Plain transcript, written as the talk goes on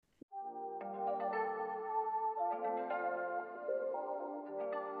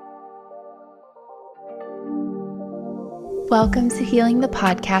Welcome to Healing the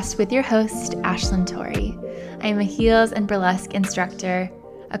Podcast with your host, Ashlyn Torrey. I am a heels and burlesque instructor,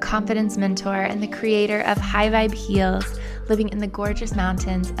 a confidence mentor, and the creator of High Vibe Heels, living in the gorgeous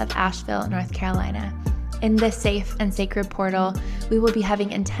mountains of Asheville, North Carolina. In this safe and sacred portal, we will be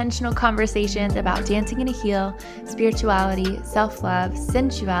having intentional conversations about dancing in a heel, spirituality, self-love,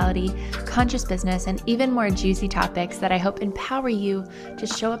 sensuality, conscious business, and even more juicy topics that I hope empower you to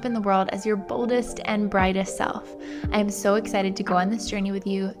show up in the world as your boldest and brightest self. I am so excited to go on this journey with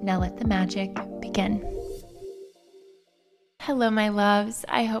you. Now let the magic begin. Hello, my loves.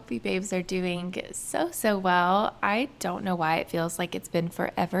 I hope you babes are doing so well. I don't know why it feels like it's been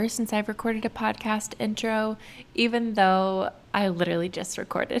forever since I've recorded a podcast intro, even though I literally just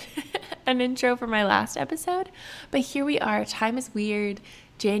recorded an intro for my last episode. But here we are. Time is weird.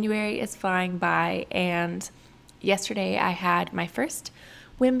 January is flying by, and yesterday I had my first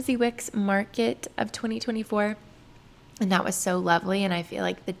Whimsy Wicks market of 2024, and that was so lovely. And I feel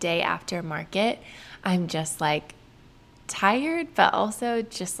like the day after market, I'm just like tired, but also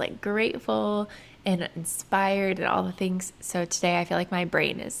just like grateful and inspired and all the things. So today I feel like my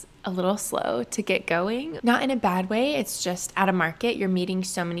brain is a little slow to get going. Not in a bad way. It's just at a market, you're meeting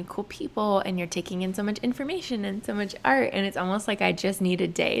so many cool people and you're taking in so much information and so much art. And it's almost like I just need a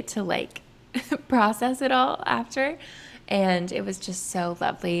day to like process it all after. And it was just so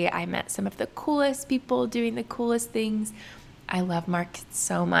lovely. I met some of the coolest people doing the coolest things. I love markets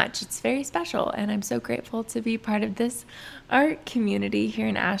so much. It's very special, and I'm so grateful to be part of this art community here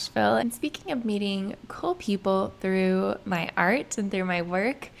in Asheville. And speaking of meeting cool people through my art and through my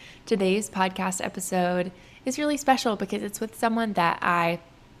work, today's podcast episode is really special because it's with someone that I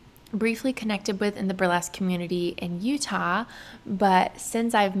briefly connected with in the burlesque community in Utah, but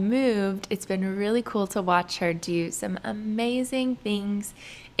since I've moved, it's been really cool to watch her do some amazing things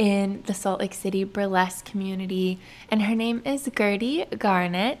in the Salt Lake City burlesque community, and her name is Gertie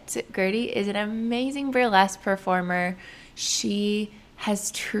Garnet. Gertie is an amazing burlesque performer. She has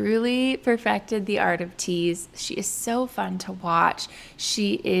truly perfected the art of tease. She is so fun to watch.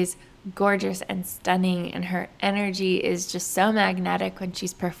 She is gorgeous and stunning, and her energy is just so magnetic when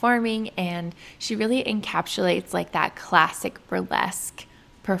she's performing, and she really encapsulates like that classic burlesque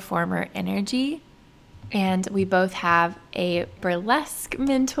performer energy. And we both have a burlesque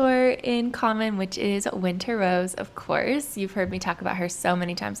mentor in common, which is Winter Rose, of course. You've heard me talk about her so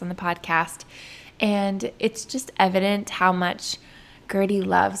many times on the podcast, and it's just evident how much Gertie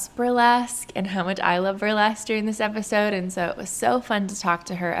loves burlesque and how much I love burlesque during this episode. And so it was so fun to talk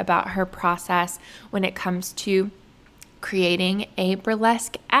to her about her process when it comes to creating a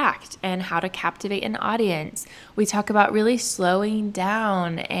burlesque act and how to captivate an audience. We talk about really slowing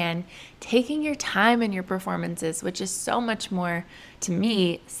down and taking your time in your performances, which is so much more, to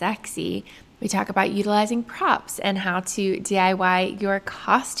me, sexy. We talk about utilizing props and how to DIY your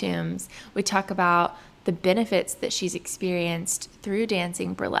costumes. We talk about the benefits that she's experienced through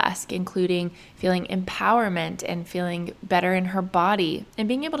dancing burlesque, including feeling empowerment and feeling better in her body and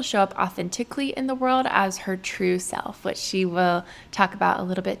being able to show up authentically in the world as her true self, which she will talk about a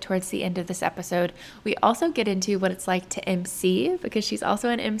little bit towards the end of this episode. We also get into what it's like to MC, because she's also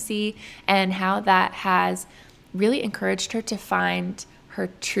an MC, and how that has really encouraged her to find her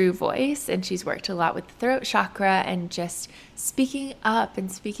true voice. And she's worked a lot with the throat chakra and just speaking up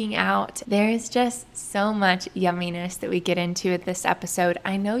and speaking out. There is just so much yumminess that we get into with this episode.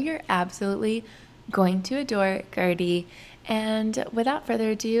 I know you're absolutely going to adore Gertie. And without further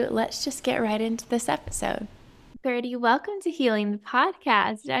ado, let's just get right into this episode. Gertie, welcome to Healing the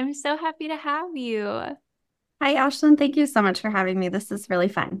Podcast. I'm so happy to have you. Hi, Ashlyn. Thank you so much for having me. This is really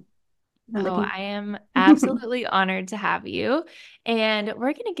fun. I am absolutely honored to have you. And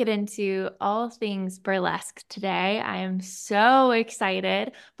we're going to get into all things burlesque today. I am so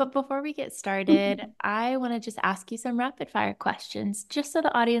excited. But before we get started, I want to just ask you some rapid fire questions just so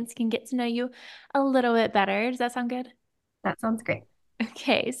the audience can get to know you a little bit better. Does that sound good? That sounds great.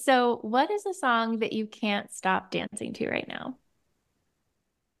 Okay. So, what is a song that you can't stop dancing to right now?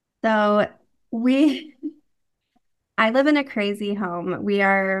 So we, I live in a crazy home. We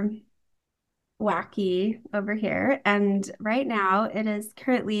are wacky over here. And right now it is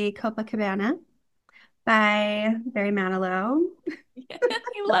currently Copacabana by Barry Manilow.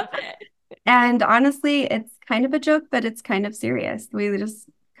 I love it. And honestly, it's kind of a joke, but it's kind of serious. We just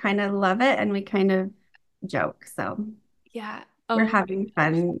kind of love it and we kind of joke. So Yeah. we're Oh my having gosh.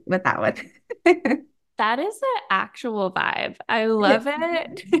 fun with that one. That is an actual vibe. I love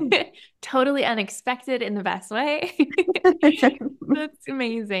it. Totally unexpected in the best way. That's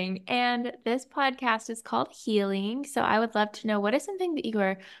amazing. And this podcast is called Healing. So I would love to know, what is something that you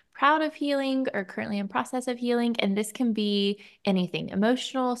are proud of healing or currently in process of healing? And this can be anything,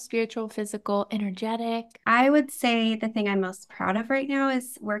 emotional, spiritual, physical, energetic. I would say the thing I'm most proud of right now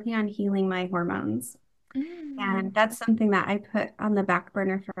is working on healing my hormones. Mm. And that's something that I put on the back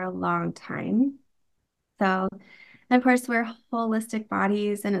burner for a long time. So, and of course, we're holistic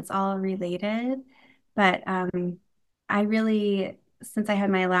bodies and it's all related. But I really, since I had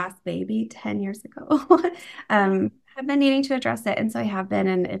my last baby 10 years ago, have been needing to address it. And so I have been,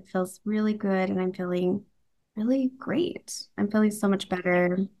 and it feels really good. And I'm feeling really great. I'm feeling so much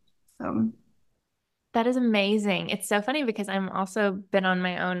better. So, That is amazing. It's so funny because I'm also been on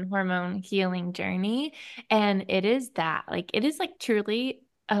my own hormone healing journey, and it is that like it is like truly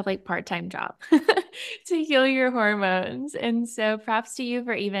a like part-time job to heal your hormones. And so props to you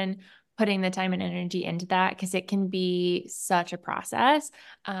for even putting the time and energy into that because it can be such a process.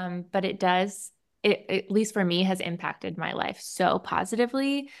 But it does it, at least for me, has impacted my life so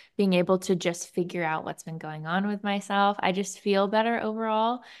positively, being able to just figure out what's been going on with myself. I just feel better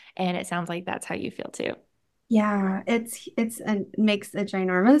overall. And it sounds like that's how you feel too. yeah, it makes a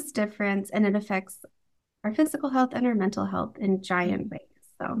ginormous difference and it affects our physical health and our mental health in giant Mhm. ways.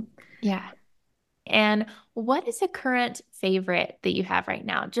 So, Yeah. And what is a current favorite that you have right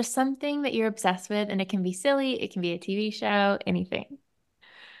now? Just something that you're obsessed with, and it can be silly, it can be a TV show, anything.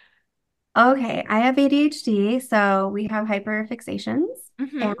 okay, I have ADHD, so we have hyperfixations,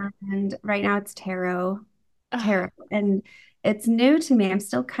 Mm-hmm. and right now it's Oh, tarot, and it's new to me. I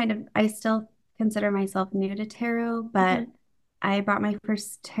still consider myself new to tarot, but mm-hmm. I bought my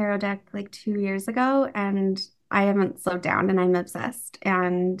first tarot deck like 2 years ago, and I haven't slowed down, and I'm obsessed,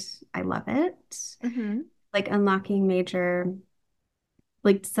 and I love it. Mm-hmm. Like unlocking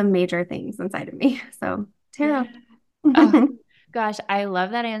like some major things inside of me. So Yeah. tarot. Oh, gosh, I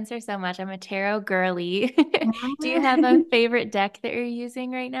love that answer so much. I'm a tarot girly. Do you have a Yeah. favorite deck that you're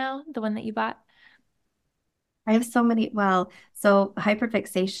using right now? The one that you bought? I have so many. Well, so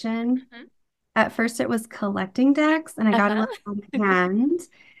hyperfixation. Mhm. At first, it was collecting decks, and I got a Uh-huh. little on hand.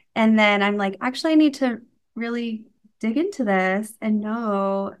 And then I'm like, actually, I need to really dig into this and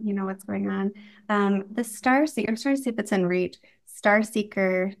know what's going on. The Star Seeker. I'm trying to see if it's in reach. Star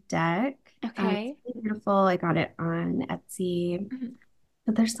Seeker deck. It's Okay. really beautiful. I got it on Etsy. Mhm.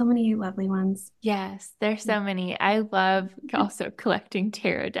 But there's so many lovely ones. Yes, there's so many. I love also collecting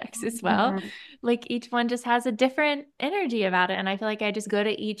tarot decks as well. Yeah, Like each one just has a different energy about it. And I feel like I just go to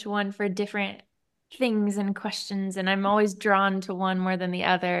each one for different things and questions. And I'm always drawn to one more than the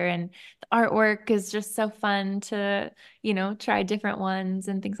other. And the artwork is just so fun to, try different ones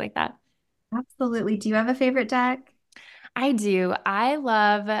and things like that. absolutely. Do you have a favorite deck? I do.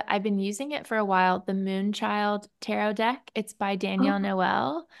 I've been using it for a while, the Moonchild Tarot deck. It's by Danielle Oh,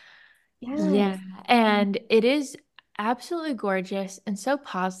 Noel. Yeah, yes. and it is absolutely gorgeous and so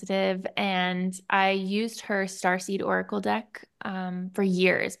positive. And I used her Starseed Oracle deck for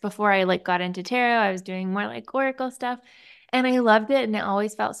years before I like got into tarot. I was doing more like Oracle stuff, and I loved it, and it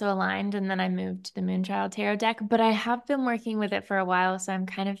always felt so aligned. And then I moved to the Moonchild Tarot deck, but I have been working with it for a while, so I'm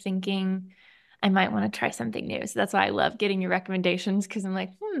kind of thinking I might want to try something new. So that's why I love getting your recommendations because I'm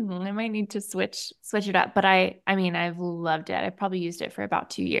like, I might need to switch it up. But I mean, I've loved it. I've probably used it for about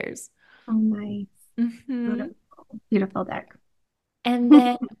 2 years. Oh, nice. Hmm. Beautiful, beautiful deck. And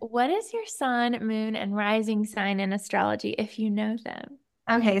then what is your sun, moon, and rising sign in astrology if you know them?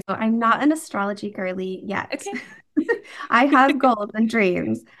 Okay, so I'm not an astrology girly yet. Okay. I have goals and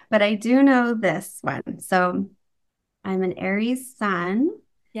dreams, but I do know this one. So I'm an Aries sun,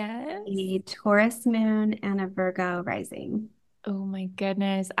 Yes. a Taurus moon, and a Virgo rising. Oh my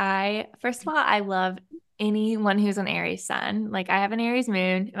goodness. First of all, I love anyone who's an Aries sun. Like I have an Aries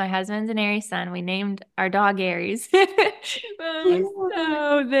moon. My husband's an Aries sun. We named our dog Aries. Yeah.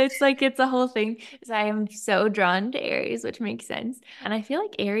 So it's like it's a whole thing. So I am so drawn to Aries, which makes sense. And I feel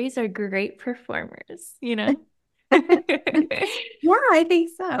like Aries are great performers? Yeah, I think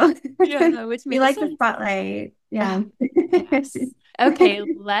so. Yeah, which We makes like the sense. spotlight. Yeah. Ah, yes. Okay,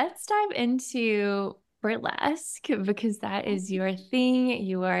 let's dive into burlesque because that is your thing.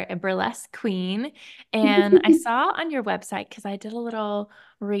 You are a burlesque queen. And I saw on your website, because I did a little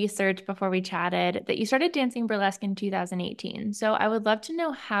research before we chatted, that you started dancing burlesque in 2018. So I would love to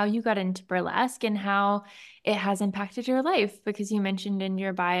know how you got into burlesque and how it has impacted your life, because you mentioned in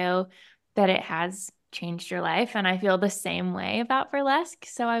your bio that it has changed your life. And I feel the same way about burlesque.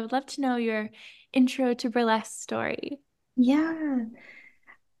 So I would love to know your intro to burlesque story. Yeah.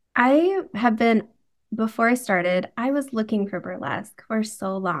 I have been, before I started, I was looking for burlesque for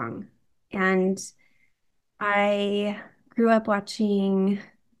so long. And I grew up watching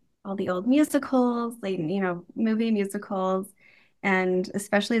all the old musicals, like, movie musicals. And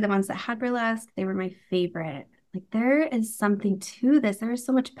especially the ones that had burlesque, they were my favorite. Like there is something to this. There is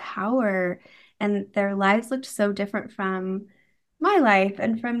so much power, and their lives looked so different from my life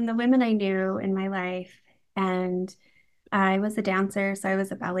and from the women I knew in my life. And I was a dancer, so I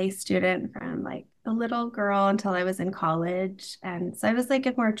was a ballet student from like a little girl until I was in college. And so I was like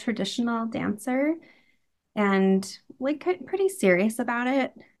a more traditional dancer and like pretty serious about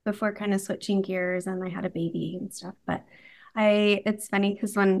it before kind of switching gears and I had a baby and stuff. But it's funny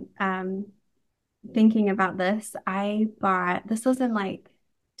because when thinking about this, I bought this was in like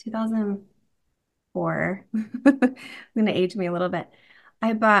 2004. I'm gonna age me a little bit.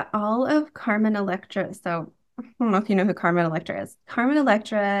 I bought all of Carmen Electra. So I don't know if you know who Carmen Electra is. Carmen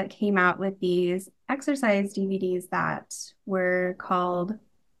Electra came out with these exercise DVDs that were called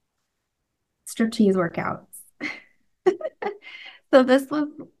striptease workouts. So this was,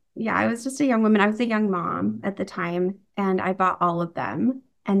 yeah, I was just a young woman. I was a young mom at the time, and I bought all of them.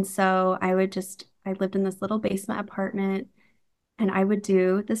 And so I lived in this little basement apartment, and I would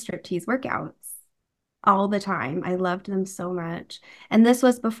do the striptease workouts all the time. I loved them so much. And this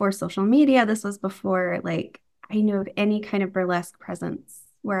was before social media. This was before like I knew of any kind of burlesque presence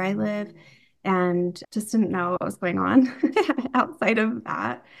where I live and just didn't know what was going on outside of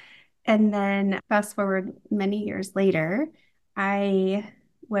that. And then fast forward many years later, I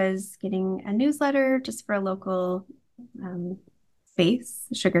was getting a newsletter just for a local um, space,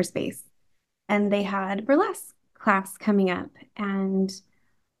 sugar space, and they had burlesque class coming up. And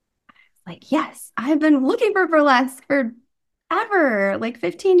like, yes, I've been looking for burlesque for ever, like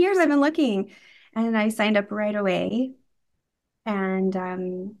 15 years I've been looking. And I signed up right away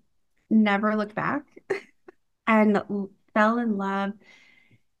and never looked back and fell in love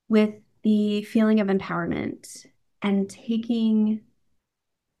with the feeling of empowerment and taking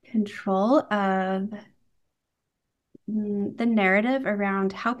control of the narrative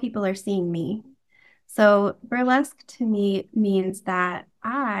around how people are seeing me. So, burlesque to me means that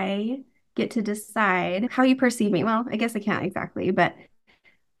I get to decide how you perceive me. Well, I guess I can't exactly, but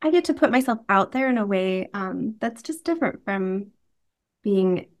I get to put myself out there in a way that's just different from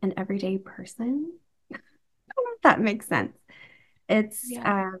being an everyday person. I don't know if that makes sense. It's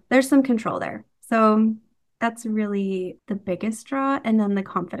Yeah. there's some control there. So that's really the biggest draw. And then the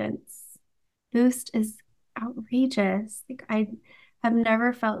confidence boost is outrageous. Like I have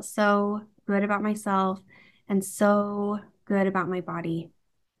never felt so good about myself and so good about my body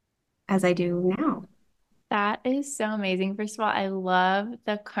as I do now. That is so amazing. First of all, I love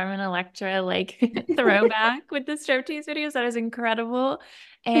the Carmen Electra like throwback with the striptease videos. That is incredible.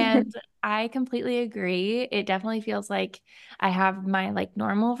 And I completely agree. It definitely feels like I have my like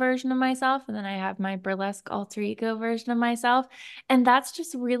normal version of myself, and then I have my burlesque alter ego version of myself. And that's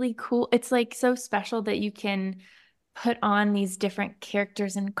just really cool. It's like so special that you can put on these different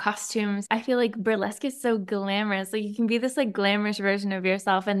characters and costumes. I feel like burlesque is so glamorous. Like you can be this like glamorous version of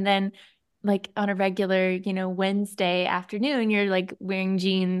yourself, and then like on a regular, Wednesday afternoon, you're like wearing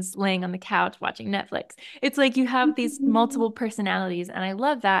jeans, laying on the couch, watching Netflix. It's like you have these multiple personalities, and I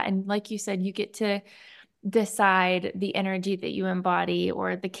love that. And like you said, you get to decide the energy that you embody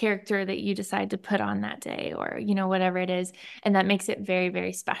or the character that you decide to put on that day or whatever it is, and that makes it very,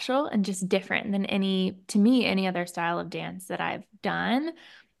 very special and just different than to me, any other style of dance that I've done.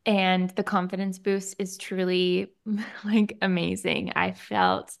 And the confidence boost is truly like amazing. I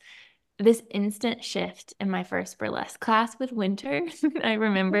felt this instant shift in my first burlesque class with Winter. I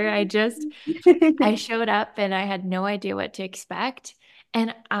remember I showed up and I had no idea what to expect.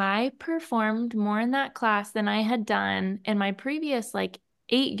 And I performed more in that class than I had done in my previous like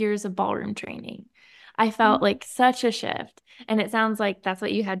 8 years of ballroom training. I felt like such a shift. And it sounds like that's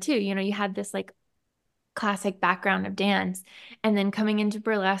what you had too. You had this like classic background of dance. And then coming into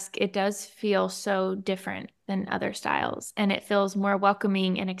burlesque, it does feel so different than other styles. And it feels more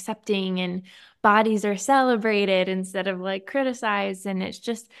welcoming and accepting, and bodies are celebrated instead of like criticized. And it's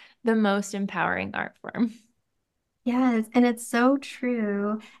just the most empowering art form. Yes, and it's so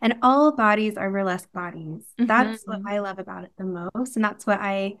true. And all bodies are burlesque bodies. That's what Hmm. I love about it the most. And that's what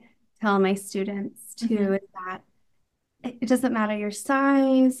I tell my students too, Hmm. is that it doesn't matter your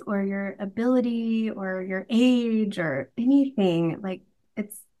size or your ability or your age or anything. Like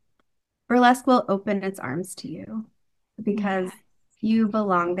it's burlesque will open its arms to you because Yeah. you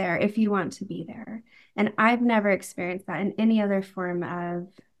belong there if you want to be there. And I've never experienced that in any other form of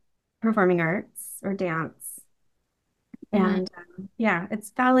performing arts or dance. Mm. And yeah,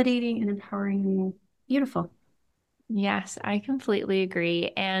 it's validating and empowering and beautiful. Yes, I completely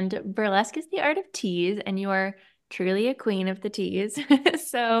agree. And burlesque is the art of tease, and you are truly a queen of the tease.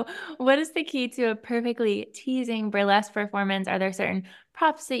 So, what is the key to a perfectly teasing burlesque performance? Are there certain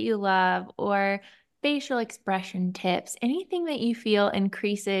props that you love or facial expression tips? Anything that you feel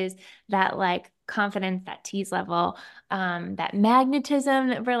increases that like confidence, that tease level, that magnetism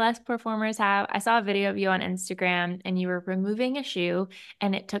that burlesque performers have? I saw a video of you on Instagram and you were removing a shoe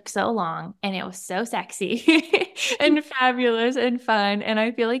and it took so long and it was so sexy and fabulous and fun. And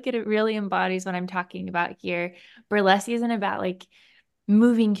I feel like it really embodies what I'm talking about here. Burlesque isn't about like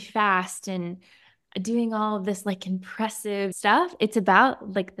moving fast and doing all of this like impressive stuff. It's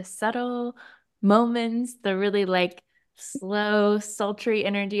about like the subtle moments, the really like slow, sultry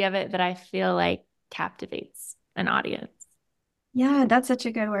energy of it that I feel like captivates an audience. Yeah, that's such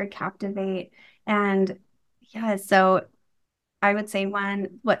a good word, captivate. And yeah, so I would say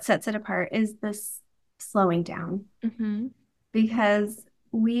what sets it apart is this slowing down Mm-hmm. because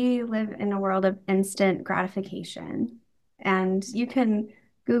we live in a world of instant gratification and you can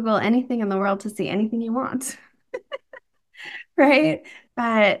Google anything in the world to see anything you want, right?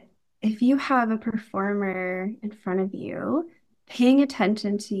 But if you have a performer in front of you, paying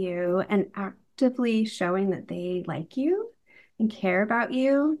attention to you and actively showing that they like you and care about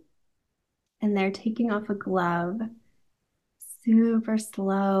you, and they're taking off a glove super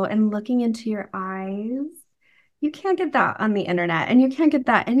slow and looking into your eyes. You can't get that on the internet and you can't get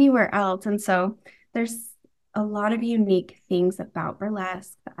that anywhere else. And so there's a lot of unique things about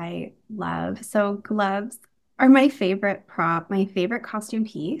burlesque that I love. So gloves are my favorite prop, my favorite costume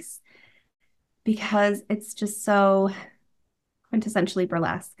piece because it's just so quintessentially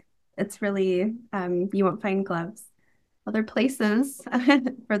burlesque. It's really, you won't find gloves other places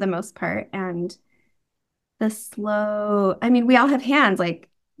for the most part. And the slow, I mean, we all have hands. Like,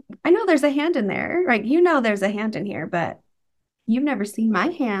 I know there's a hand in there, right? You know there's a hand in here, but you've never seen my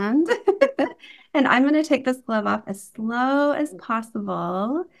hand. And I'm going to take this glove off as slow as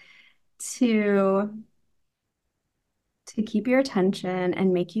possible to keep your attention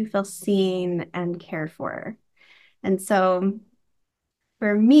and make you feel seen and cared for. And so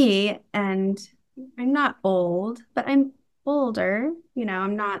for me, and I'm not old, but I'm older,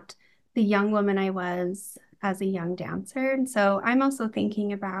 I'm not the young woman I was as a young dancer. And so I'm also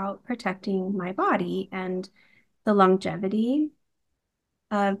thinking about protecting my body and the longevity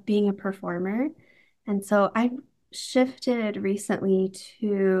of being a performer. And so I've shifted recently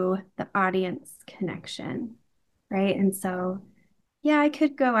to the audience connection, right? And so, yeah, I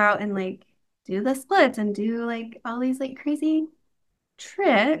could go out and like do the splits and do like all these like crazy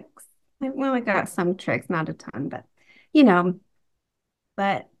tricks. Well, I got some tricks, not a ton, but you know,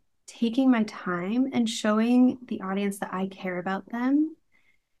 but taking my time and showing the audience that I care about them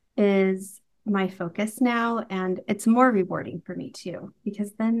is my focus now. And it's more rewarding for me too,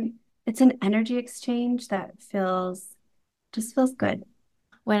 because then it's an energy exchange that feels good.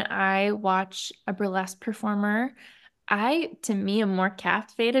 When I watch a burlesque performer, to me, am more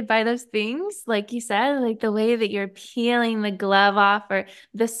captivated by those things. Like you said, like the way that you're peeling the glove off or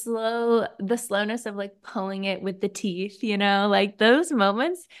the slowness of like pulling it with the teeth, like those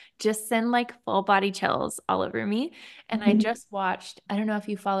moments just send like full body chills all over me. And I just watched, I don't know if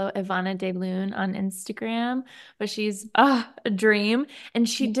you follow Ivana De Lune on Instagram, but she's a dream. And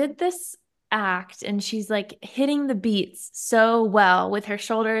she did this act and she's like hitting the beats so well with her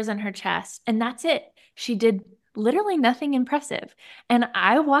shoulders and her chest. And that's it. She did literally nothing impressive. And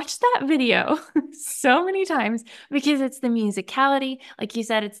I watched that video so many times because it's the musicality. Like you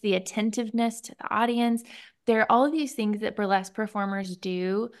said, it's the attentiveness to the audience. There are all of these things that burlesque performers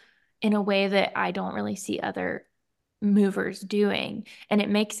do in a way that I don't really see other movers doing. And it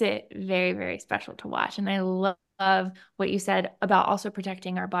makes it very, very special to watch. And I love what you said about also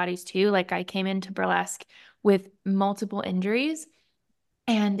protecting our bodies too. Like I came into burlesque with multiple injuries.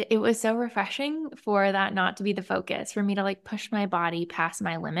 And it was so refreshing for that not to be the focus, for me to like push my body past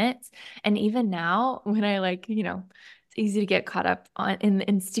my limits. And even now, when I like, it's easy to get caught up in the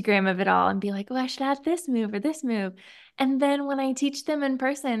Instagram of it all and be like, oh, I should add this move or this move. And then when I teach them in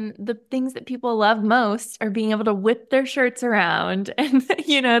person, the things that people love most are being able to whip their shirts around and,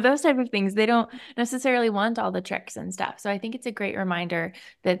 those type of things. They don't necessarily want all the tricks and stuff. So I think it's a great reminder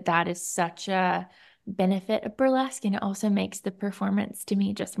that that is such a benefit of burlesque, and it also makes the performance to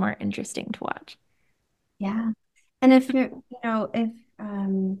me just more interesting to watch. Yeah. And if you're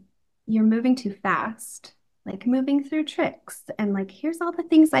moving too fast, like moving through tricks and like here's all the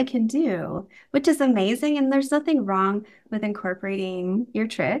things I can do, which is amazing. And there's nothing wrong with incorporating your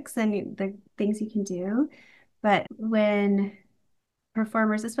tricks and the things you can do. But when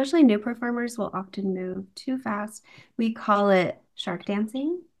performers, especially new performers, will often move too fast, we call it shark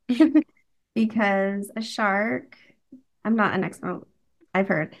dancing. because a shark, I'm not an expert, I've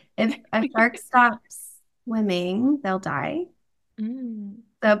heard, if a shark stops swimming, they'll die. Mm.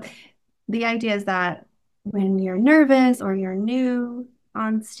 So the idea is that when you're nervous or you're new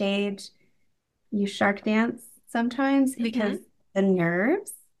on stage, you shark dance sometimes because Hmm. the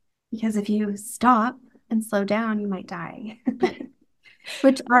nerves, because if you stop and slow down, you might die,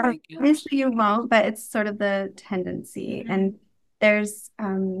 which Oh my gosh. obviously you won't, but it's sort of the tendency. Hmm. And there's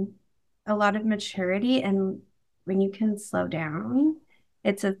a lot of maturity. And when you can slow down,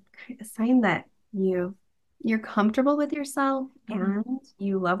 it's a sign that you're comfortable with yourself Hmm. and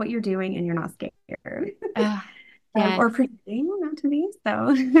you love what you're doing and you're not scared Yes. or pretending not to be.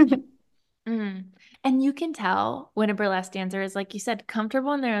 So Mm. And you can tell when a burlesque dancer is, like you said,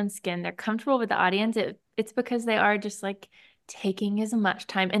 comfortable in their own skin. They're comfortable with the audience. It's because they are just like taking as much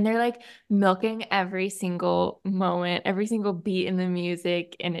time and they're like milking every single moment, every single beat in the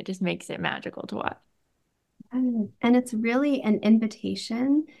music, and it just makes it magical to watch. and it's really an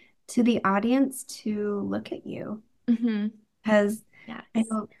invitation to the audience to look at you. Hmm. Because I Yes.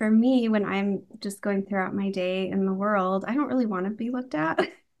 know for me, when I'm just going throughout my day in the world, I don't really want to be looked at.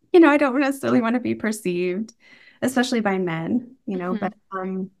 I don't necessarily want to be perceived, especially by men, but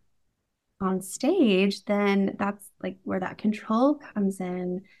Hmm. on stage, then that's like where that control comes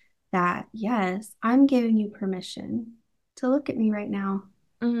in, that yes, I'm giving you permission to look at me right now.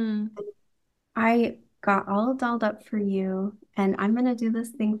 Mm. I got all dolled up for you, and I'm going to do this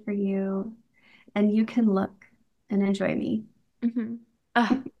thing for you, and you can look and enjoy me. Hmm.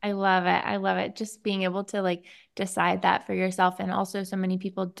 I love it. I love it. Just being able to like decide that for yourself. And also, so many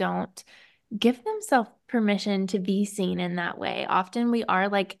people don't give themselves permission to be seen in that way. Often we are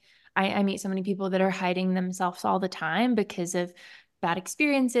like, I meet so many people that are hiding themselves all the time because of bad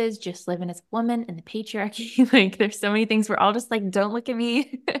experiences, just living as a woman in the patriarchy. Like, there's so many things we're all just like, don't look at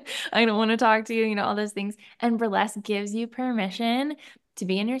me. I don't want to talk to you, all those things. And burlesque gives you permission to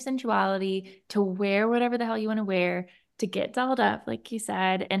be in your sensuality, to wear whatever the hell you want to wear, to get dolled up, like you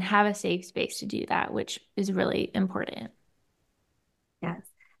said, and have a safe space to do that, which is really important. Yes.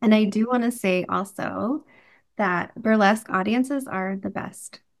 And I do want to say also that burlesque audiences are the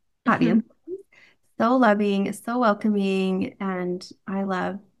best Hmm. audience. So loving, so welcoming, and I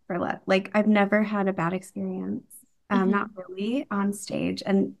love burlesque. Like I've never had a bad experience, not Hmm. really on stage,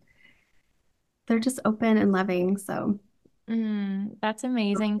 and they're just open and loving. So That's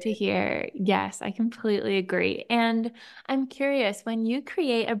amazing to hear. Yes, I completely agree. And I'm curious, when you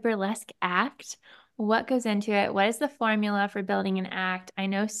create a burlesque act, what goes into it? What is the formula for building an act? I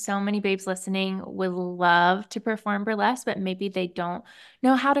know so many babes listening would love to perform burlesque, but maybe they don't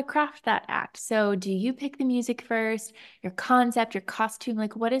know how to craft that act. So, do you pick the music first, your concept, your costume?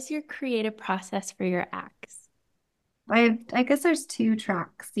 Like, what is your creative process for your acts? I guess there's two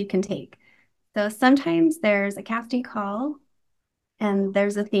tracks you can take. So sometimes there's a casting call and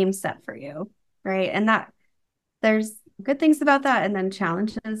there's a theme set for you, right? And that there's good things about that and then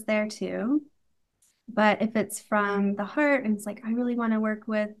challenges there too. But if it's from the heart and it's like, I really want to work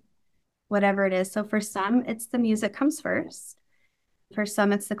with whatever it is. So for some, it's the music comes first. For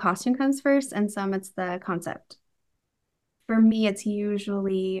some, it's the costume comes first, and some, it's the concept. For me, it's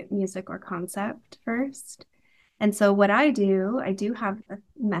usually music or concept first. And so what I do have a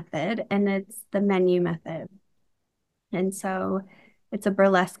method, and it's the menu method. And so it's a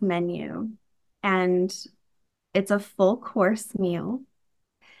burlesque menu, and it's a full course meal.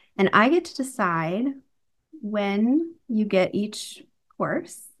 And I get to decide when you get each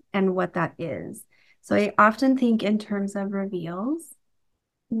course and what that is. So I often think in terms of reveals.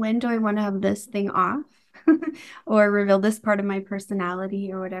 When do I want to have this thing off or reveal this part of my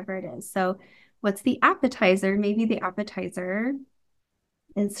personality or whatever it is? So, what's the appetizer? Maybe the appetizer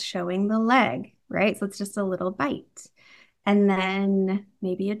is showing the leg, right? So, it's just a little bite. And then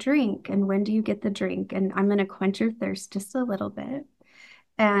maybe a drink. And when do you get the drink? And I'm going to quench your thirst just a little bit.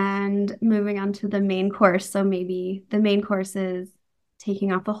 And moving on to the main course. So maybe the main course is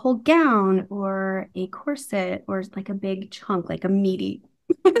taking off a whole gown or a corset or like a big chunk, like a meaty,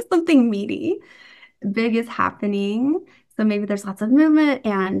 something meaty. Big is happening. So maybe there's lots of movement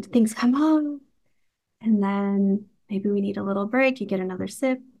and things come off. And then maybe we need a little break. You get another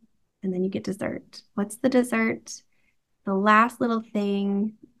sip and then you get dessert. What's the dessert? The last little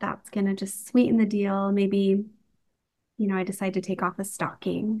thing that's going to just sweeten the deal. Maybe I decide to take off a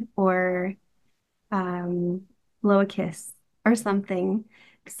stocking or um, blow a kiss or something.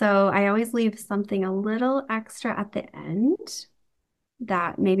 So I always leave something a little extra at the end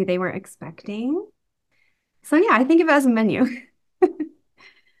that maybe they weren't expecting. So yeah, I think of it as a menu.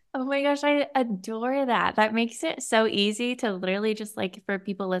 Oh my gosh, I adore that. That makes it so easy to literally just like for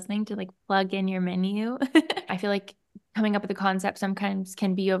people listening to like plug in your menu. I feel like coming up with a concept sometimes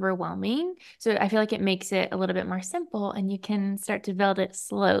can be overwhelming. So I feel like it makes it a little bit more simple and you can start to build it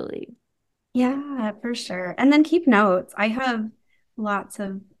slowly. Yeah, for sure. And then keep notes. I have lots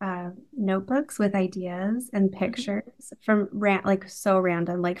of notebooks with ideas and Mhm. pictures from like so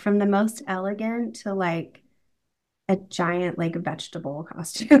random, like from the most elegant to like a giant like vegetable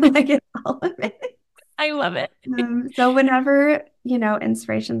costume. Like it's all of it. I love it. So whenever,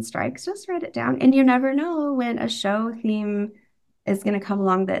 inspiration strikes, just write it down. And you never know when a show theme is going to come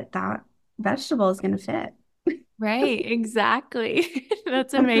along that vegetable is going to fit. Right, exactly.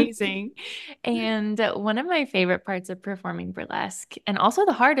 That's amazing. And one of my favorite parts of performing burlesque, and also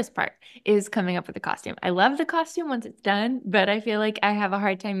the hardest part, is coming up with a costume. I love the costume once it's done, but I feel like I have a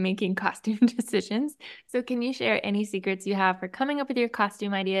hard time making costume decisions. So, can you share any secrets you have for coming up with your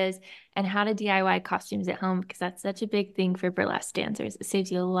costume ideas and how to DIY costumes at home? Because that's such a big thing for burlesque dancers. It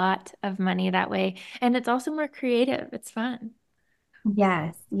saves you a lot of money that way, and it's also more creative. It's fun.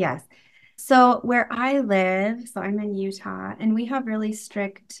 Yes, yes. So where I live, so I'm in Utah, and we have really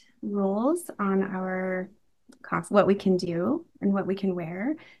strict rules on our cost, what we can do and what we can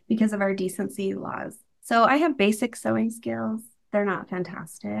wear because of our decency laws. So I have basic sewing skills. They're not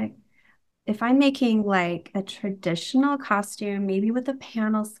fantastic. If I'm making like a traditional costume, maybe with a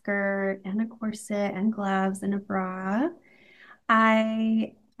panel skirt and a corset and gloves and a bra,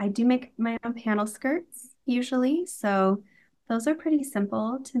 I do make my own panel skirts usually, so those are pretty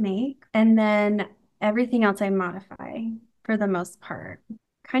simple to make. And then everything else I modify for the most part,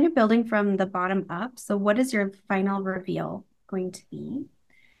 kind of building from the bottom up. So what is your final reveal going to be?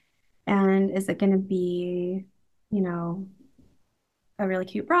 And is it going to be, you know, a really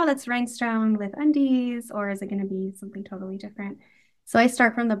cute bra that's rhinestone with undies, or is it going to be something totally different? So I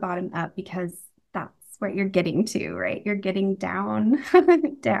start from the bottom up because that's what you're getting to, right? You're getting down,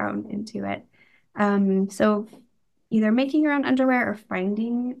 down into it. So either making your own underwear or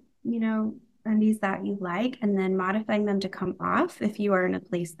finding, undies that you like and then modifying them to come off if you are in a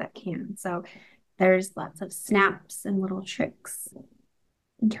place that can. So there's lots of snaps and little tricks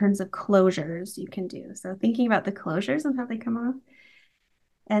in terms of closures you can do. So thinking about the closures and how they come off.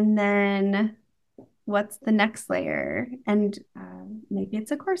 And then what's the next layer? And maybe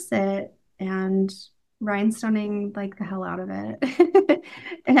it's a corset and rhinestoning like the hell out of it.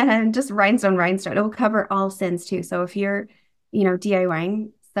 And just rhinestone. It will cover all sins too. So if you're,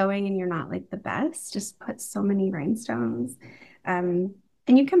 DIYing sewing and you're not like the best, just put so many rhinestones. And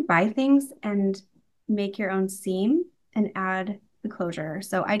you can buy things and make your own seam and add the closure.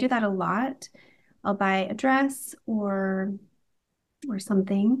 So I do that a lot. I'll buy a dress or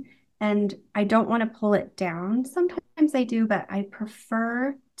something. And I don't want to pull it down. Sometimes I do, but I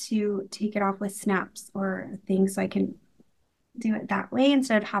prefer to take it off with snaps or things so I can do it that way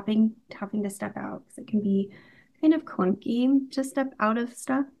instead of having to step out because it can be kind of clunky to step out of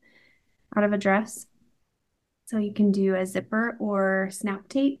stuff, out of a dress. So you can do a zipper or snap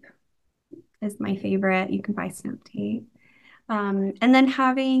tape is my favorite. You can buy snap tape. And then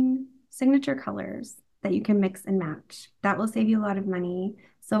having signature colors that you can mix and match. That will save you a lot of money.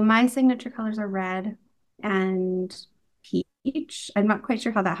 So my signature colors are red and peach. I'm not quite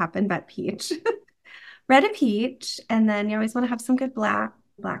sure how that happened, but peach. Red and peach. And then you always want to have some good black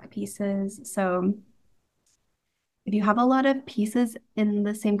pieces. So if you have a lot of pieces in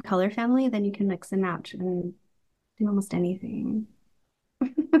the same color family, then you can mix and match and do almost anything.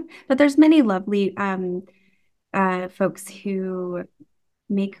 But there's many lovely folks who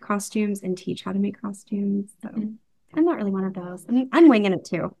make costumes and teach how to make costumes. So I'm not really one of those. I'm winging it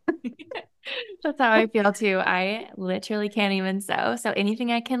too. That's how I feel too. I literally can't even sew. So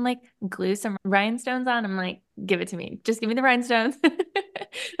anything I can like glue some rhinestones on, I'm like, give it to me. Just give me the rhinestones.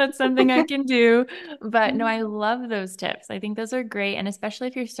 That's something I can do. But no, I love those tips. I think those are great. And especially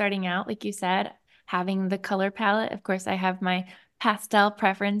if you're starting out, like you said, having the color palette. Of course, I have my pastel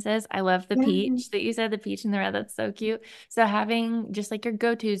preferences. I love the Yeah. peach that you said, the peach and the red. That's so cute. So having just like your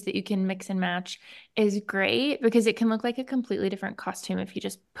go-tos that you can mix and match is great because it can look like a completely different costume if you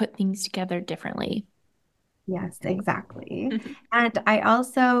just put things together differently. Yes, exactly. And I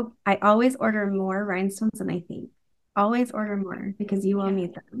always order more rhinestones than I think. Always order more because you will Yeah.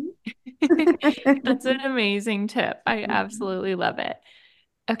 need them. That's an amazing tip. I absolutely love it.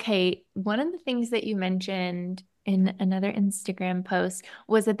 Okay, one of the things that you mentioned in another Instagram post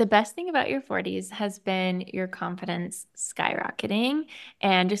was that the best thing about your 40s has been your confidence skyrocketing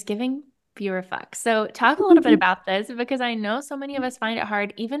and just giving fewer fucks. So, talk a little bit about this because I know so many of us find it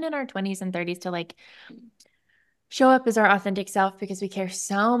hard, even in our 20s and 30s, to like show up as our authentic self because we care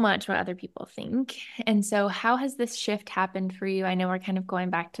so much what other people think. And so, how has this shift happened for you? I know we're kind of going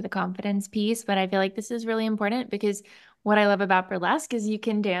back to the confidence piece, but I feel like this is really important because what I love about burlesque is you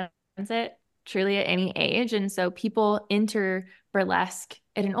can dance it truly at any age. And so, people enter burlesque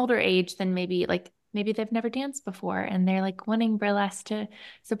at an older age than maybe they've never danced before and they're like wanting burlesque to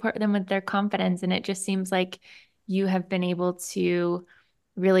support them with their confidence. And it just seems like you have been able to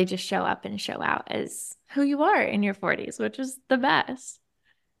really just show up and show out as who you are in your 40s, which is the best.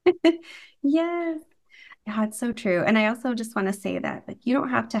 Yes. Yeah, it's so true. And I also just want to say that like you don't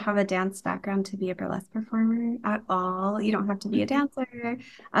have to have a dance background to be a burlesque performer at all. You don't have to be a dancer.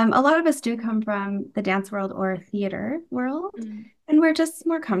 A lot of us do come from the dance world or theater world, Mm. and we're just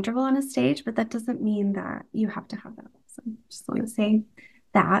more comfortable on a stage, but that doesn't mean that you have to have that. So just want to say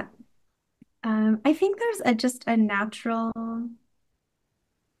that. I think there's just a natural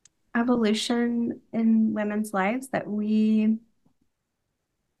evolution in women's lives that we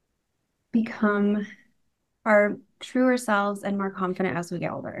become our truer selves and more confident as we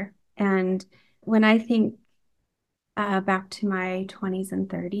get older. And when I think back to my 20s and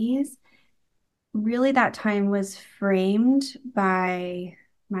 30s, really that time was framed by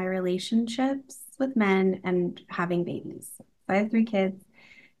my relationships with men and having babies. I have three kids,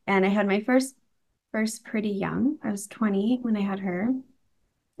 and I had my first pretty young. I was 20 when I had her,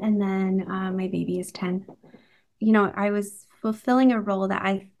 and then my baby is 10. I was fulfilling a role that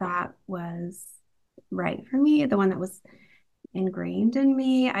I thought was right for me, the one that was ingrained in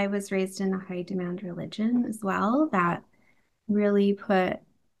me. I was raised in a high demand religion as well that really put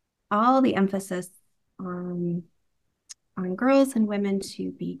all the emphasis on on girls and women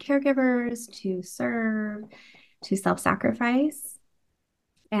to be caregivers, to serve, to self-sacrifice.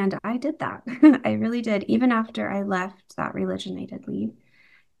 And I did that. I really did. Even after I left that religion, I did leave.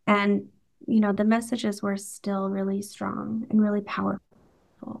 And, the messages were still really strong and really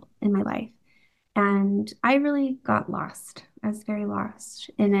powerful in my life. And I really got lost. I was very lost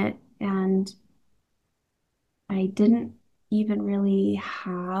in it. And I didn't even really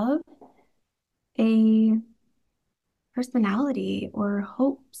have a personality or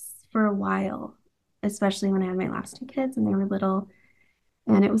hopes for a while, especially when I had my last two kids and they were little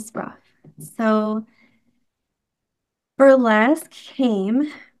and it was rough. So burlesque came,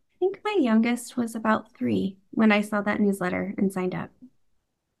 I think my youngest was about 3 when I saw that newsletter and signed up.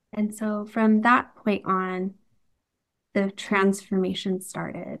 And so from that point on, the transformation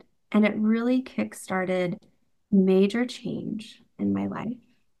started and it really kick-started major change in my life.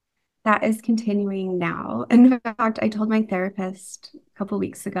 That is continuing now. In fact, I told my therapist a couple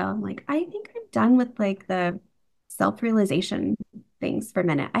weeks ago, I'm like, I think I'm done with like the self-realization things for a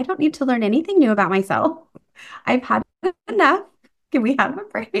minute. I don't need to learn anything new about myself. I've had enough. Can we have a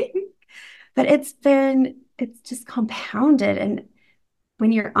break? But it's just compounded. And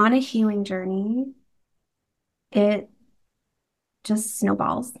when you're on a healing journey, it just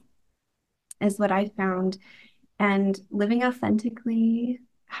snowballs, is what I found. And living authentically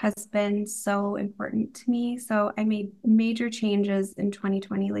has been so important to me. So I made major changes in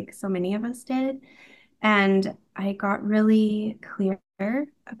 2020, like so many of us did. And I got really clear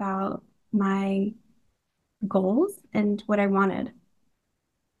about my goals and what I wanted.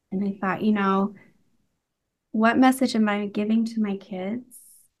 And I thought, what message am I giving to my kids,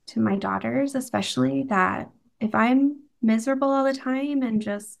 to my daughters, especially that if I'm miserable all the time and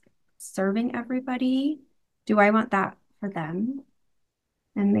just serving everybody, do I want that for them?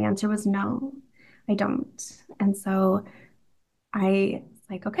 And the answer was no, I don't. And so I was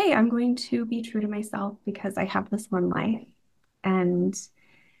like, okay, I'm going to be true to myself because I have this one life. And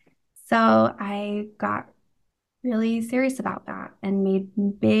so I got really serious about that and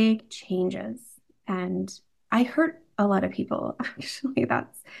made big changes. And I hurt a lot of people, actually.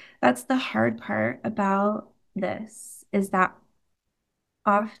 That's the hard part about this is that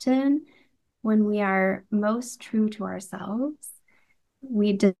often when we are most true to ourselves,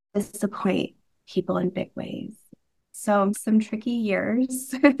 we disappoint people in big ways. So some tricky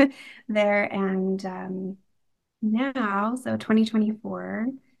years there. And now, so 2024,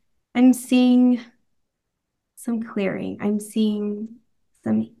 I'm seeing some clearing. I'm seeing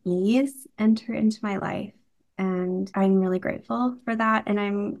some ease enter into my life. And I'm really grateful for that.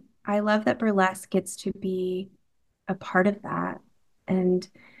 And I love that burlesque gets to be a part of that. And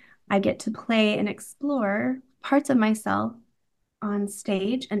I get to play and explore parts of myself on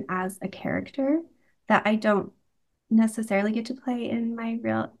stage and as a character that I don't necessarily get to play in my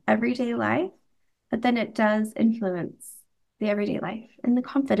real everyday life, but then it does influence the everyday life and the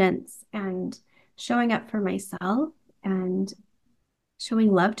confidence and showing up for myself and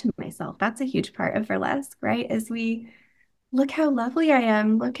showing love to myself. That's a huge part of burlesque, right? Is we look how lovely I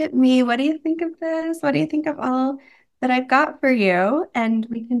am. Look at me. What do you think of this? What do you think of all that I've got for you? And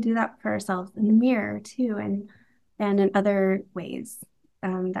we can do that for ourselves in the mirror too, and in other ways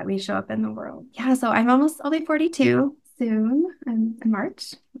that we show up in the world. Yeah, so I'll be 42 soon, in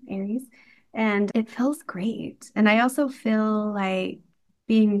March, Aries, and it feels great. And I also feel like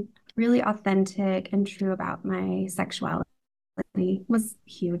being really authentic and true about my sexuality was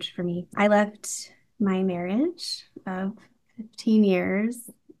huge for me. I left my marriage of 15 years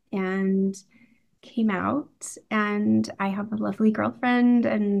and came out, and I have a lovely girlfriend,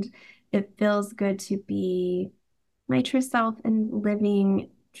 and it feels good to be my true self and living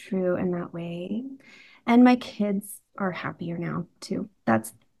true in that way. And my kids are happier now too.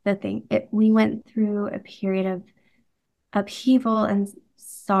 That's the thing. We went through a period of upheaval and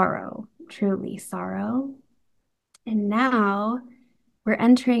sorrow, truly sorrow. And now we're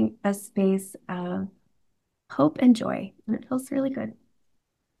entering a space of hope and joy, and it feels really good.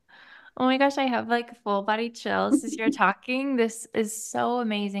 Oh my gosh, I have like full body chills as you're talking. This is so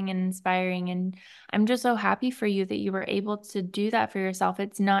amazing and inspiring. And I'm just so happy for you that you were able to do that for yourself.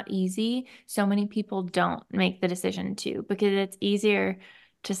 It's not easy. So many people don't make the decision to because it's easier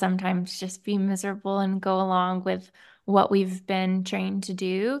to sometimes just be miserable and go along with what we've been trained to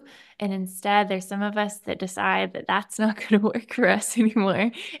do. And instead, there's some of us that decide that that's not going to work for us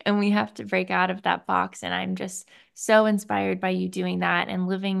anymore. And we have to break out of that box. And I'm just so inspired by you doing that and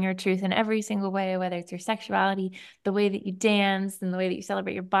living your truth in every single way, whether it's your sexuality, the way that you dance, and the way that you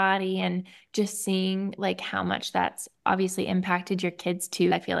celebrate your body, and just seeing like how much that's obviously impacted your kids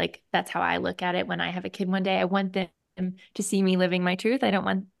too. I feel like that's how I look at it when I have a kid one day. I want them to see me living my truth. I don't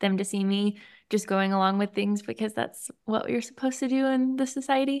want them to see me just going along with things because that's what you're supposed to do in the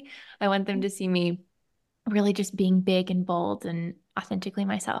society. I want them to see me really just being big and bold and authentically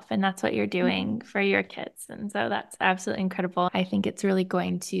myself. And that's what you're doing for your kids. And so that's absolutely incredible. I think it's really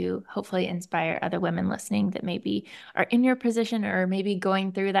going to hopefully inspire other women listening that maybe are in your position or maybe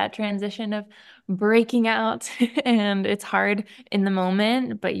going through that transition of breaking out. And it's hard in the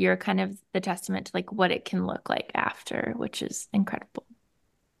moment, but you're kind of the testament to like what it can look like after, which is incredible.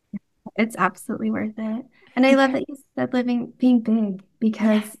 It's absolutely worth it. And I love that you said being big, Yes.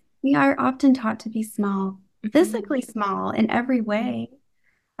 because we are often taught to be small, Mhm. physically small in every way.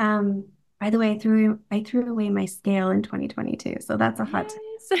 Um, by the way, I threw away my scale in 2022, so that's a hot tip.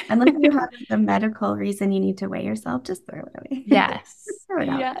 Yes. Unless you have a medical reason you need to weigh yourself, just throw it away. Yes. Throw it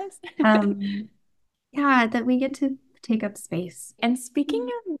out. Yes. Um, yeah, that we get to take up space. And speaking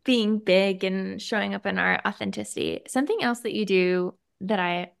of being big and showing up in our authenticity, something else that you do that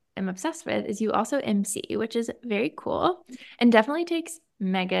I am obsessed with is you also MC, which is very cool and definitely takes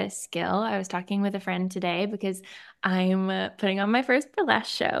mega skill. I was talking with a friend today because I'm putting on my first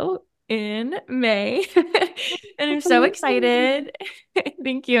burlesque show in May and I'm That's so amazing. excited.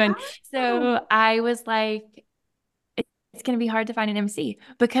 Thank you. And Oh, so I was like, it's going to be hard to find an MC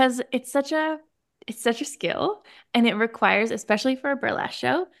because it's such a skill and it requires, especially for a burlesque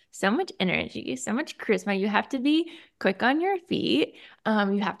show, so much energy, so much charisma. You have to be quick on your feet.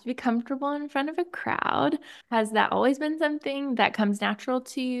 You have to be comfortable in front of a crowd. Has that always been something that comes natural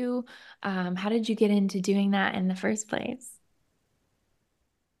to you? How did you get into doing that in the first place?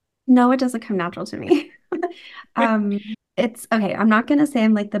 no, it doesn't come natural to me. It's okay. I'm not gonna say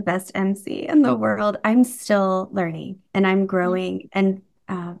I'm like the best MC in the world. I'm still learning and I'm growing, and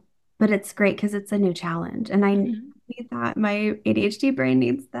but it's great because it's a new challenge, and I Mhm, need that. My ADHD brain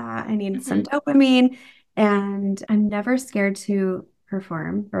needs that. I need some mhm, dopamine, and I'm never scared to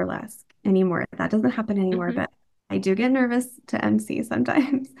perform burlesque anymore. That doesn't happen anymore, mhm, but I do get nervous to MC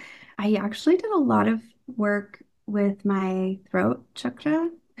sometimes. I actually did a lot of work with my throat chakra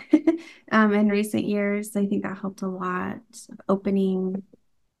in recent years. I think that helped a lot, opening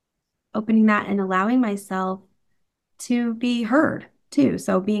that and allowing myself to be heard too.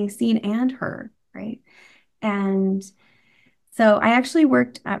 So being seen and heard, right? And so I actually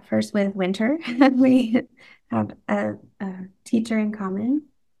worked at first with Winter. We have a teacher in common,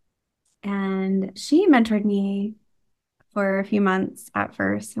 and she mentored me for a few months at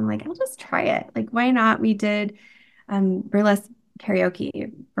first. I'm like, I'll just try it. Like, why not? We did burlesque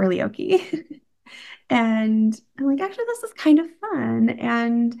karaoke, burlesque. And I'm like, actually, this is kind of fun.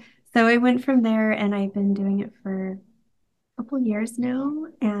 And so I went from there, and I've been doing it for a couple years now.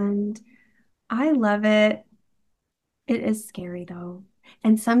 And I love it. It is scary though.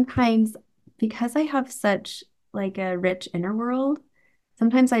 And sometimes, because I have such like a rich inner world,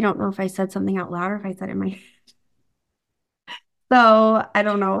 sometimes I don't know if I said something out loud or if I said it in my so I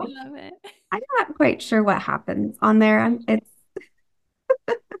don't I know. love it. I'm not quite sure what happens on there. It's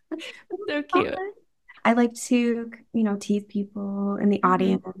So cute. I like to, tease people in the Hmm.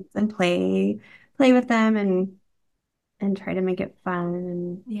 audience and play with them and try to make it fun.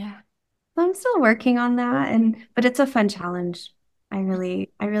 And Yeah. so I'm still working on that, but it's a fun challenge. I really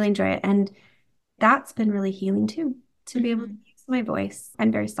enjoy it. And that's been really healing too, to be able to Hmm. use my voice.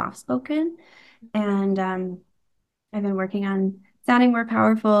 I'm very soft spoken, and I've been working on sounding more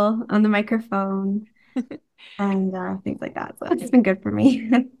powerful on the microphone and things like that. So it's been good for me.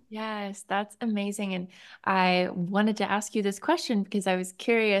 Yes, that's amazing. And I wanted to ask you this question because I was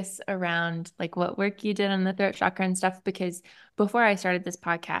curious around like what work you did on the throat chakra and stuff. Because before I started this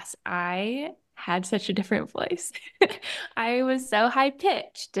podcast, I had such a different voice. I was so high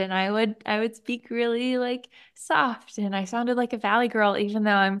pitched and I would speak really like soft and I sounded like a valley girl even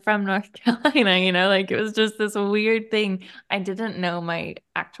though I'm from North Carolina, like it was just this weird thing. I didn't know my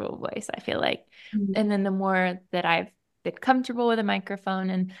actual voice, I feel like. And then the more that I've been comfortable with a microphone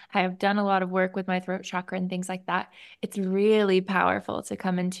and I have done a lot of work with my throat chakra and things like that, it's really powerful to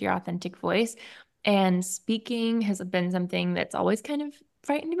come into your authentic voice. And speaking has been something that's always kind of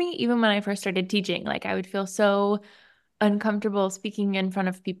frightened me, even when I first started teaching. Like I would feel so uncomfortable speaking in front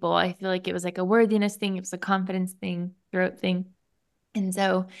of people. I feel like it was like a worthiness thing, it was a confidence thing, throat thing. And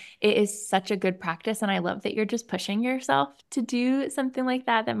so it is such a good practice. And I love that you're just pushing yourself to do something like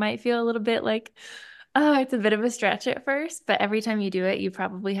that that might feel a little bit like, oh, it's a bit of a stretch at first, but every time you do it, you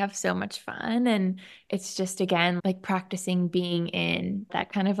probably have so much fun. And it's just, again, like practicing being in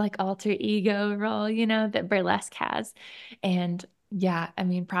that kind of like alter ego role, that burlesque has. And yeah, I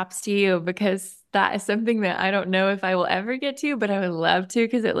mean, props to you because that is something that I don't know if I will ever get to, but I would love to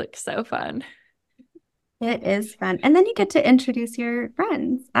because it looks so fun. It is fun. And then you get to introduce your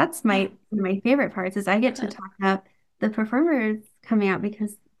friends. That's my favorite parts is I get to talk about the performers coming out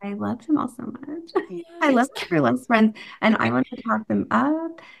because I love them all so much. I love Yes. my burlesque friends and I want to talk them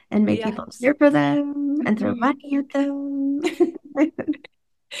up and make people Yes. cheer for them and throw Mhm. money at them.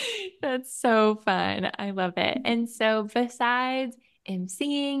 That's so fun. I love it. And so, besides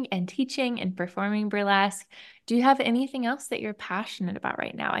emceeing and teaching and performing burlesque, do you have anything else that you're passionate about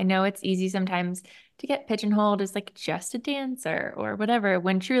right now? I know it's easy sometimes to get pigeonholed as like just a dancer or whatever,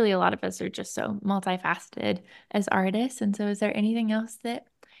 when truly a lot of us are just so multifaceted as artists. And so, is there anything else that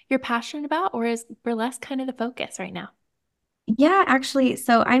you're passionate about, or is burlesque kind of the focus right now? Yeah, actually,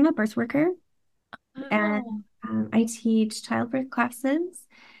 so I'm a birth worker and Oh, I teach childbirth classes.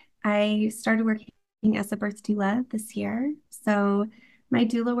 I started working as a birth doula this year. So my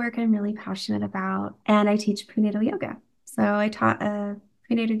doula work I'm really passionate about, and I teach prenatal yoga. So I taught a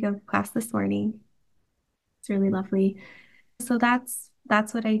prenatal yoga class this morning. It's really lovely. So that's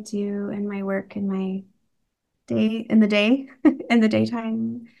what I do in my work in my day in the day in the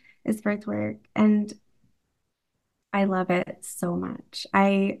daytime is birth work, and I love it so much.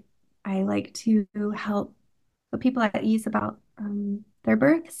 I like to help put people at ease about their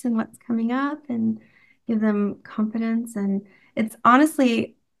births and what's coming up and give them confidence. And it's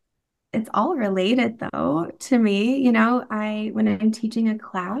honestly, it's all related though to me. When I'm teaching a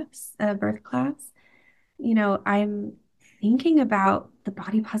class, a birth class, I'm thinking about the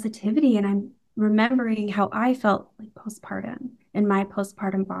body positivity and I'm remembering how I felt like postpartum in my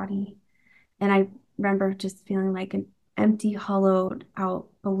postpartum body. And I remember just feeling like an empty, hollowed out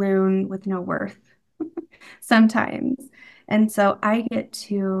balloon with no worth sometimes. And so I get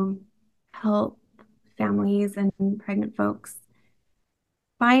to help families and pregnant folks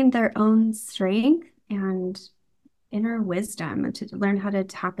find their own strength and inner wisdom to learn how to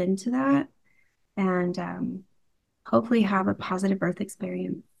tap into that and hopefully have a positive birth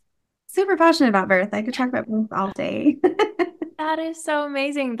experience. Super passionate about birth. I could talk about birth all day. that is so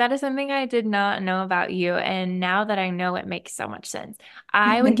amazing. That is something I did not know about you. And now that I know, it makes so much sense.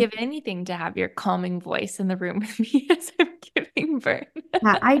 I would give anything to have your calming voice in the room with me as I'm giving birth.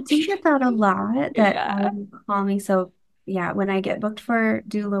 Yeah, I do get that a lot that Yeah. call me. So yeah, when I get booked for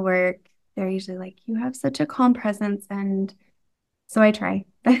doula work, they're usually like, you have such a calm presence. And so I try.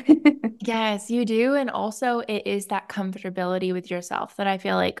 Yes, you do. And also, it is that comfortability with yourself that I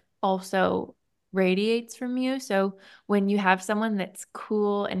feel like also radiates from you. So, when you have someone that's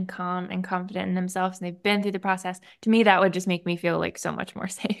cool and calm and confident in themselves and they've been through the process, to me, that would just make me feel like so much more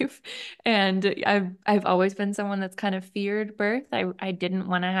safe. And I've always been someone that's kind of feared birth. I didn't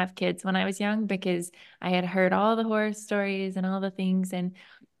want to have kids when I was young because I had heard all the horror stories and all the things. And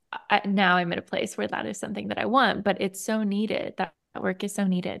now I'm at a place where that is something that I want, but it's so needed. That work is so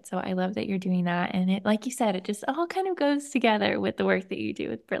needed. So I love that you're doing that. And it, like you said, it just all kind of goes together with the work that you do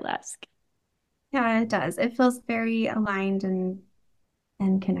with burlesque. Yeah, it does. It feels very aligned and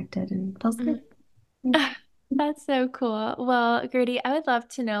connected and feels Mm. good. Yeah. That's so cool. Well, Gertie, I would love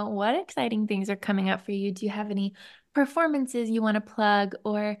to know what exciting things are coming up for you. Do you have any performances you want to plug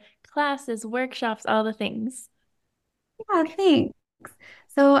or classes, workshops, all the things? Yeah, thanks.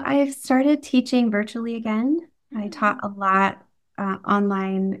 So I've started teaching virtually again. I taught Mhm. a lot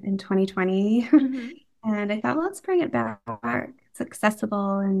online in 2020, Mhm. and I thought, well, let's bring it back. It's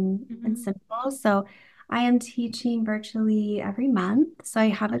accessible and Mhm. simple. So I am teaching virtually every month. So I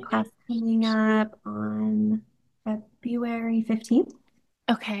have Oh a my class gosh. coming up on February 15th,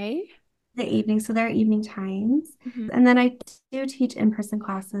 Okay. the evening. So they're evening times. Mhm. And then I do teach in-person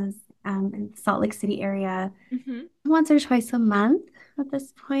classes in the Salt Lake City area Mhm. once or twice a month at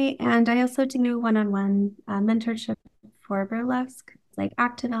this point. And I also do one-on-one mentorship for burlesque, like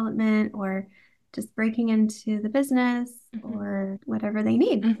act development or just breaking into the business Mhm. or whatever they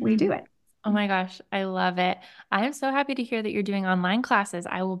need. We Mhm. do it. Oh my gosh, I love it. I am so happy to hear that you're doing online classes.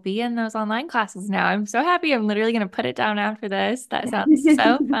 I will be in those online classes now. I'm so happy. I'm literally going to put it down after this. That sounds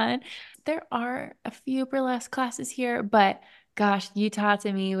so fun. There are a few burlesque classes here, but gosh, Utah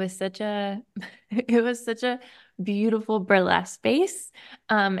to me was such a it was such a beautiful burlesque space.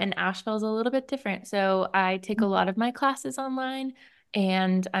 And Asheville's a little bit different. So I take a lot of my classes online,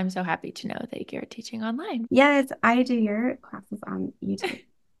 and I'm so happy to know that you're teaching online. Yes, I do your classes on YouTube.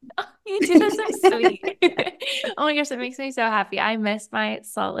 You do. That's so sweet. Oh my gosh, that makes me so happy. I miss my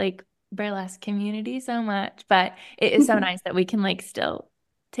Salt Lake burlesque community so much, but it is so nice that we can like still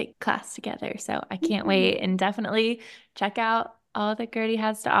take class together. So I can't wait, and definitely check out all that Gertie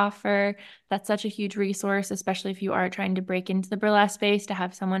has to offer. That's such a huge resource, especially if you are trying to break into the burlesque space, to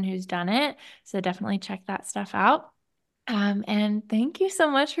have someone who's done it. So definitely check that stuff out. And thank you so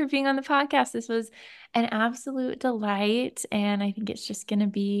much for being on the podcast. This was an absolute delight, and I think it's just going to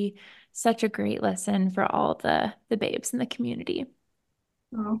be such a great lesson for all the babes in the community.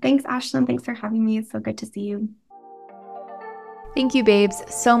 Oh, thanks, Ashlyn. Thanks for having me. It's so good to see you. Thank you, babes,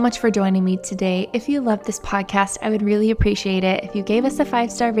 so much for joining me today. If you love this podcast, I would really appreciate it if you gave us a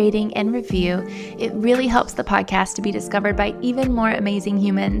 5-star rating and review. It really helps the podcast to be discovered by even more amazing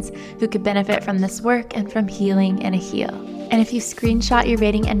humans who could benefit from this work and from healing and a heal. And if you screenshot your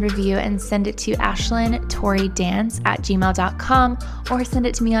rating and review and send it to ashlyntorydance@gmail.com or send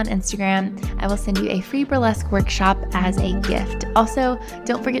it to me on Instagram, I will send you a free burlesque workshop as a gift. Also,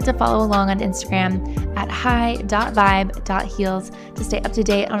 don't forget to follow along on Instagram at hi.vibe.heals to stay up to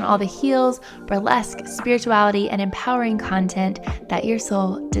date on all the heals, burlesque, spirituality, and empowering content that your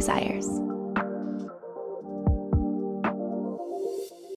soul desires.